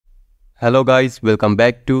Hello guys, welcome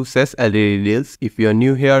back to SaaS Deals. If you are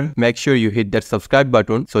new here, make sure you hit that subscribe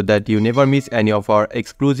button so that you never miss any of our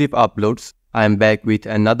exclusive uploads. I am back with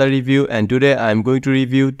another review and today I am going to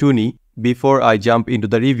review Tuney. Before I jump into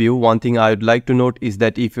the review, one thing I would like to note is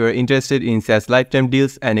that if you are interested in SaaS Lifetime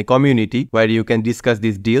Deals and a community where you can discuss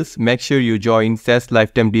these deals, make sure you join SaaS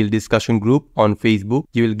Lifetime Deal discussion group on Facebook.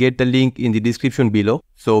 You will get the link in the description below.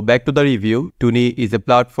 So back to the review. Tuney is a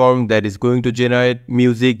platform that is going to generate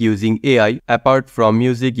music using AI. Apart from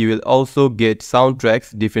music, you will also get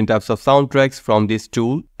soundtracks, different types of soundtracks from this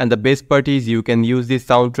tool. And the best part is you can use these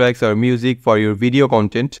soundtracks or music for your video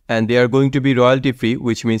content and they are going to be royalty free,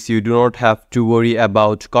 which means you do not have to worry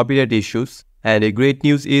about copyright issues. And a great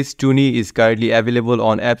news is Tuney is currently available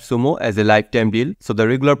on AppSumo as a lifetime deal. So the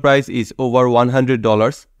regular price is over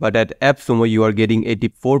 $100, but at AppSumo you are getting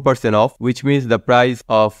 84% off, which means the price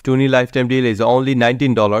of Tuney lifetime deal is only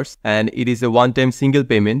 $19 and it is a one-time single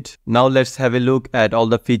payment. Now let's have a look at all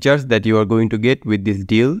the features that you are going to get with this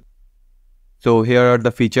deal. So here are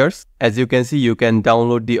the features. As you can see, you can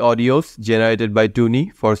download the audios generated by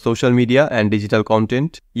Tuney for social media and digital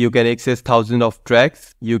content. You can access thousands of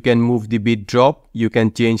tracks. You can move the beat drop. You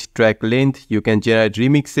can change track length. You can generate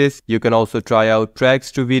remixes. You can also try out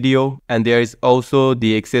tracks to video. And there is also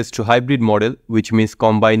the access to hybrid model, which means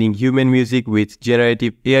combining human music with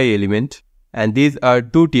generative AI element. And these are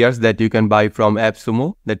two tiers that you can buy from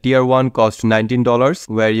AppSumo. The tier 1 costs $19,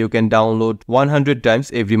 where you can download 100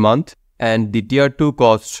 times every month. And the tier 2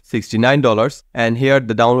 costs $69 and here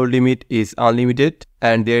the download limit is unlimited.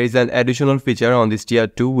 And there is an additional feature on this tier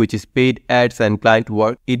 2 which is paid ads and client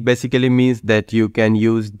work. It basically means that you can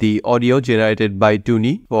use the audio generated by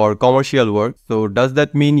Tuney for commercial work. So does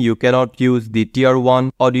that mean you cannot use the tier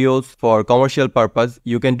 1 audios for commercial purpose?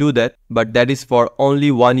 You can do that, but that is for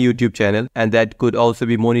only one YouTube channel and that could also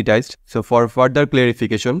be monetized. So for further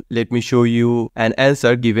clarification, let me show you an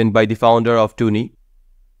answer given by the founder of Tuney.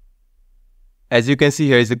 As you can see,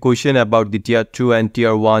 here is a question about the tier 2 and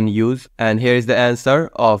tier 1 use and here is the answer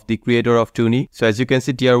of the creator of Tuney. So as you can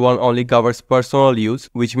see, tier 1 only covers personal use,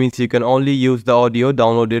 which means you can only use the audio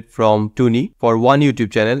downloaded from Tuney for one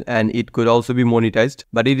YouTube channel and it could also be monetized.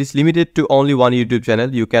 But it is limited to only one YouTube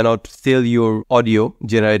channel. You cannot sell your audio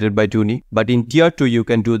generated by Tuney. But in tier 2 you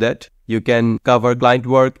can do that. You can cover client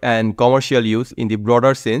work and commercial use in the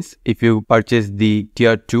broader sense if you purchase the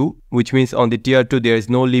tier 2, which means on the tier 2 there is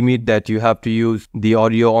no limit that you have to use the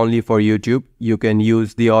audio only for YouTube. You can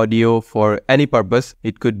use the audio for any purpose.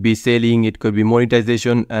 It could be selling, it could be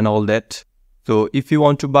monetization and all that. So if you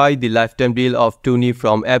want to buy the lifetime deal of Tuney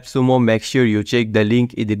from AppSumo, make sure you check the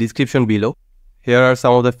link in the description below. Here are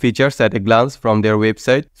some of the features at a glance from their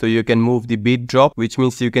website. So you can move the beat drop, which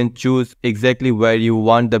means you can choose exactly where you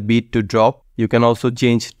want the beat to drop. You can also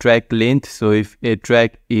change track length. So if a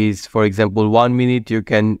track is, for example, 1 minute, you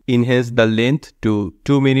can enhance the length to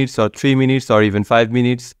 2 minutes or 3 minutes or even 5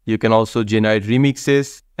 minutes. You can also generate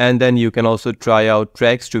remixes. And then you can also try out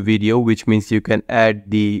tracks to video, which means you can add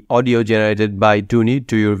the audio generated by Tuney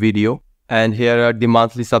to your video. And here are the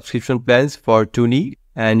monthly subscription plans for Tuney.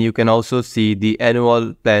 And you can also see the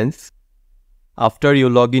annual plans. After you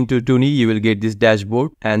log into Tuney, you will get this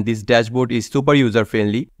dashboard and this dashboard is super user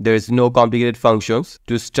friendly. There is no complicated functions.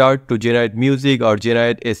 To start to generate music or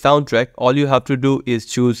generate a soundtrack, all you have to do is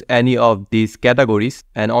choose any of these categories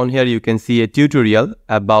and on here you can see a tutorial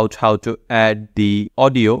about how to add the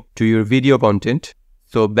audio to your video content.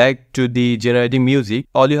 So back to the generating music,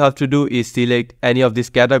 all you have to do is select any of these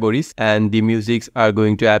categories and the musics are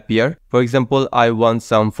going to appear. For example, I want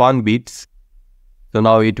some fun beats. So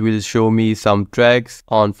now it will show me some tracks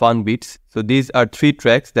on fun beats. So these are 3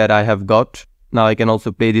 tracks that I have got. Now I can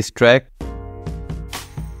also play this track.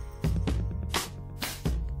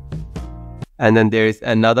 And then there is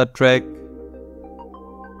another track.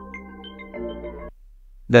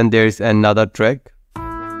 Then there is another track.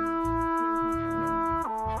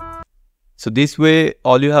 So this way,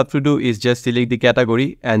 all you have to do is just select the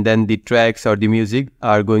category and then the tracks or the music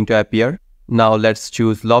are going to appear. Now let's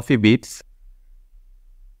choose lofi beats.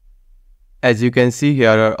 As you can see, here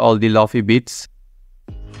are all the lofi beats.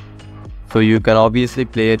 So you can obviously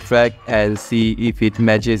play a track and see if it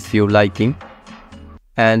matches your liking.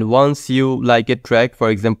 And once you like a track, for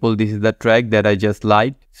example, this is the track that I just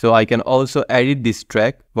liked. So I can also edit this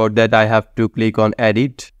track. For that I have to click on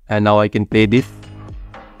edit and now I can play this.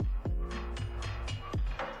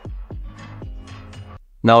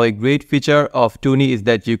 Now a great feature of Tuney is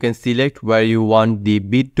that you can select where you want the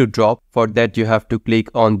beat to drop. For that you have to click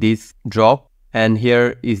on this drop and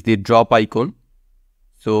here is the drop icon.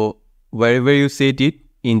 So wherever you set it,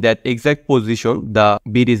 in that exact position the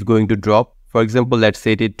beat is going to drop. For example, let's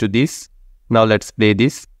set it to this Now let's play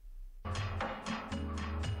this.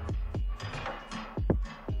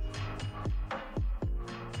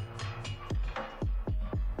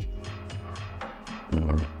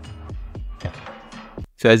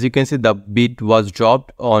 So as you can see, the beat was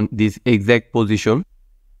dropped on this exact position.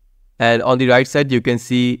 And on the right side, you can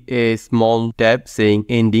see a small tab saying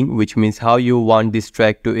ending, which means how you want this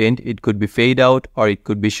track to end. It could be fade out or it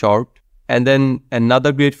could be short. And then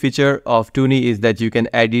another great feature of Tuney is that you can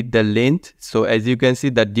edit the length. So as you can see,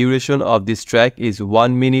 the duration of this track is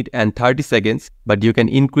 1 minute and 30 seconds, but you can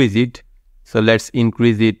increase it. So let's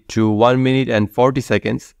increase it to 1 minute and 40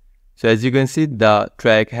 seconds. So as you can see, the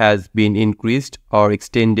track has been increased or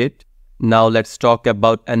extended. Now let's talk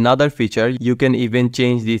about another feature. You can even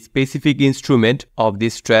change the specific instrument of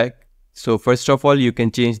this track. So first of all, you can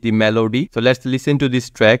change the melody. So let's listen to this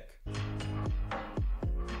track.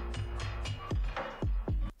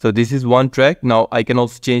 So this is one track. Now I can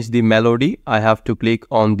also change the melody. I have to click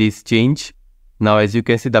on this change. Now as you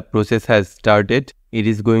can see, the process has started. It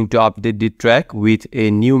is going to update the track with a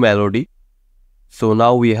new melody. So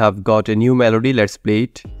now we have got a new melody. Let's play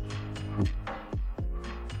it.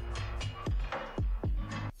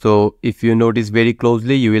 So if you notice very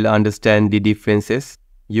closely, you will understand the differences.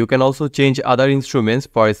 You can also change other instruments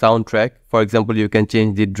for a soundtrack. For example, you can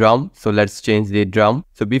change the drum. So let's change the drum.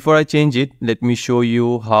 So before I change it, let me show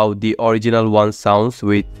you how the original one sounds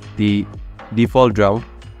with the default drum.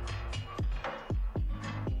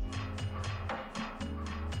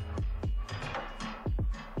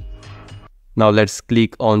 Now let's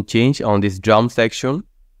click on change on this drum section.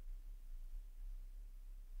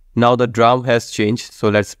 Now the drum has changed. So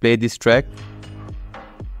let's play this track.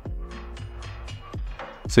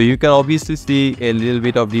 So you can obviously see a little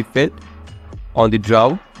bit of effect on the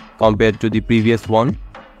drum compared to the previous one.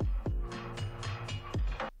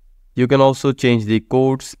 You can also change the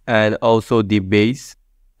chords and also the bass.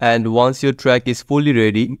 And once your track is fully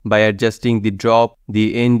ready, by adjusting the drop,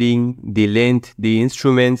 the ending, the length, the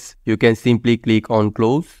instruments, you can simply click on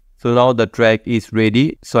close. So now the track is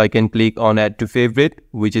ready. So I can click on add to favorite,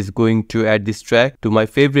 which is going to add this track to my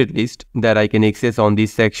favorite list that I can access on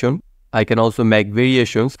this section. I can also make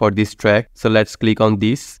variations for this track. So let's click on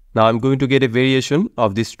this. Now I'm going to get a variation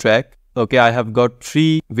of this track. Okay, I have got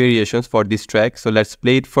 3 variations for this track. So let's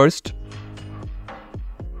play it first.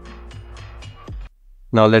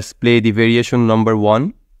 Now let's play the variation number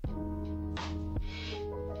 1.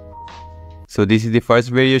 So this is the first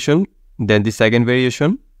variation, then the second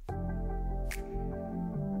variation.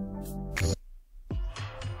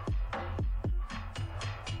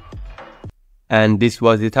 And this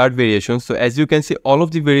was the third variation. So as you can see, all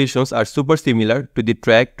of the variations are super similar to the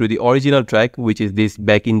track, to the original track, which is this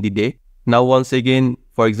back in the day. Now once again,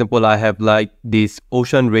 for example, I have like this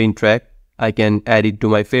Ocean Rain track. I can add it to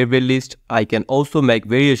my favorite list. I can also make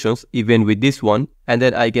variations even with this one. And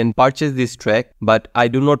then I can purchase this track, but I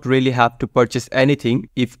do not really have to purchase anything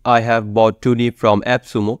if I have bought Tuney from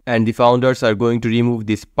AppSumo, and the founders are going to remove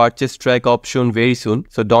this purchase track option very soon.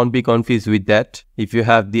 So don't be confused with that. If you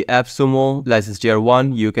have the AppSumo license tier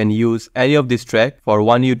 1, you can use any of this track for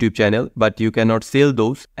one YouTube channel, but you cannot sell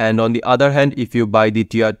those. And on the other hand, if you buy the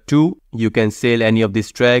tier 2, you can sell any of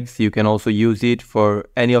these tracks. You can also use it for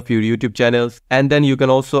any of your YouTube channels. And then you can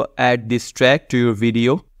also add this track to your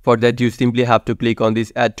video. For that, you simply have to click on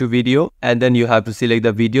this add to video, and then you have to select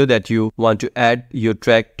the video that you want to add your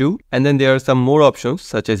track to. And then there are some more options,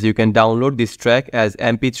 such as you can download this track as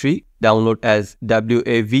MP3, download as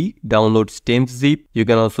WAV, download stem zip. You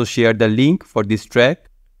can also share the link for this track.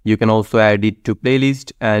 You can also add it to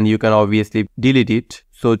playlist, and you can obviously delete it.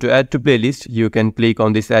 So to add to playlist, you can click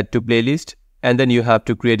on this add to playlist, and then you have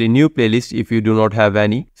to create a new playlist if you do not have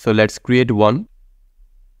any. So let's create one,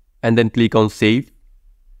 and then click on save.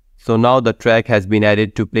 So now the track has been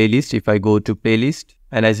added to playlist. If I go to playlist,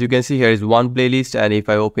 and as you can see, here is one playlist, and if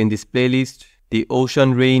I open this playlist, the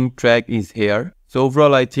Ocean Rain track is here. So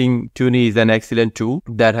overall, I think Tuney is an excellent tool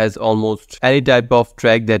that has almost any type of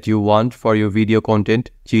track that you want for your video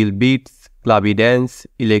content. Chill beats, clubby dance,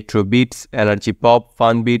 electro beats, energy pop,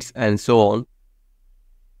 fun beats, and so on.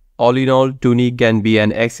 All in all, Tuney can be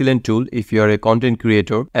an excellent tool if you are a content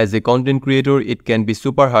creator. As a content creator, it can be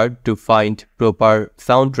super hard to find proper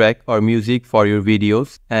soundtrack or music for your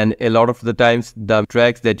videos. And a lot of the times, the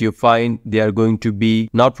tracks that you find, they are going to be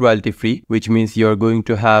not royalty free, which means you are going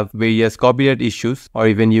to have various copyright issues, or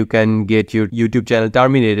even you can get your YouTube channel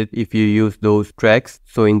terminated if you use those tracks.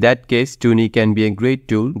 So in that case, Tuney can be a great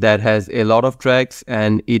tool that has a lot of tracks,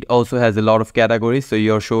 and it also has a lot of categories. So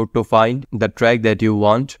you're sure to find the track that you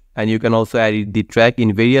want. And you can also edit the track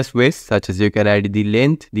in various ways, such as you can edit the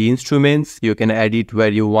length, the instruments, you can edit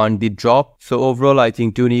where you want the drop. So overall, I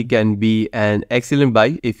think Tuney can be an excellent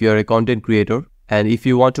buy if you're a content creator. And if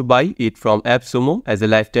you want to buy it from AppSumo as a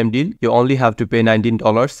lifetime deal, you only have to pay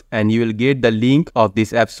 $19 and you will get the link of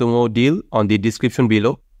this AppSumo deal on the description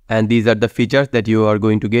below. And these are the features that you are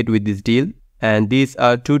going to get with this deal. And these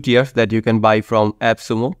are 2 tiers that you can buy from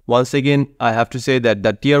AppSumo. Once again, I have to say that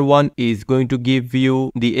the tier 1 is going to give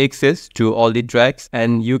you the access to all the tracks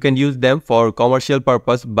and you can use them for commercial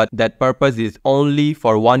purpose, but that purpose is only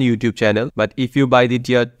for one YouTube channel. But if you buy the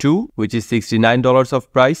tier 2, which is $69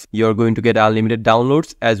 of price, you're going to get unlimited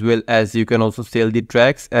downloads, as well as you can also sell the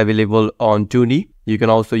tracks available on Tuney. You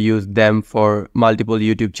can also use them for multiple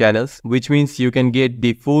YouTube channels, which means you can get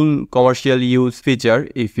the full commercial use feature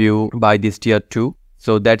if you buy this tier 2.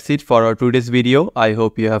 So that's it for our today's video. I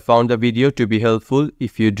hope you have found the video to be helpful.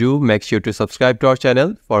 If you do, make sure to subscribe to our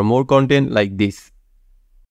channel for more content like this.